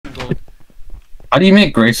How do you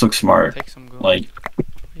make Grace look smart? Take some gold. Like, What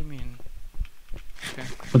do you mean? Okay.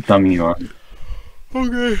 what dummy you are.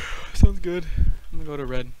 Okay, sounds good. I'm gonna go to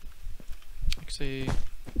red. Actually,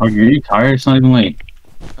 Are you tired? It's not even late.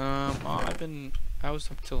 I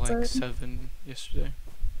was up till like 7 yesterday.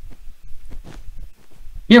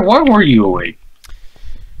 Yeah, why were you awake?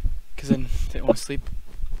 Cause then didn't want to sleep.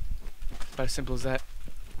 About as simple as that.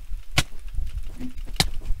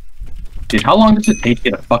 Dude, how long does it take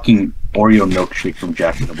to get a fucking Oreo milkshake from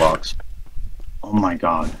Jack in the Box? Oh my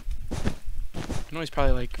god. I know he's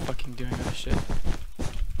probably like fucking doing other shit.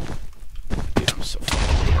 Dude, I'm so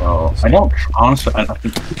fucking. Bro, I don't honestly.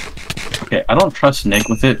 Okay, I don't trust Nick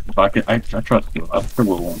with it, but I trust you. I sure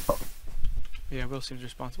Will won't probably. Yeah, Will seems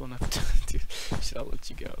responsible enough to. Dude, shit, I'll let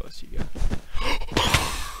you go. I'll let you go.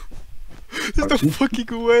 There's no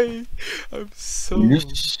fucking way. I'm so. You're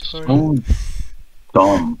so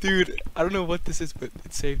dumb. Dude, I don't know what this is, but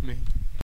it saved me.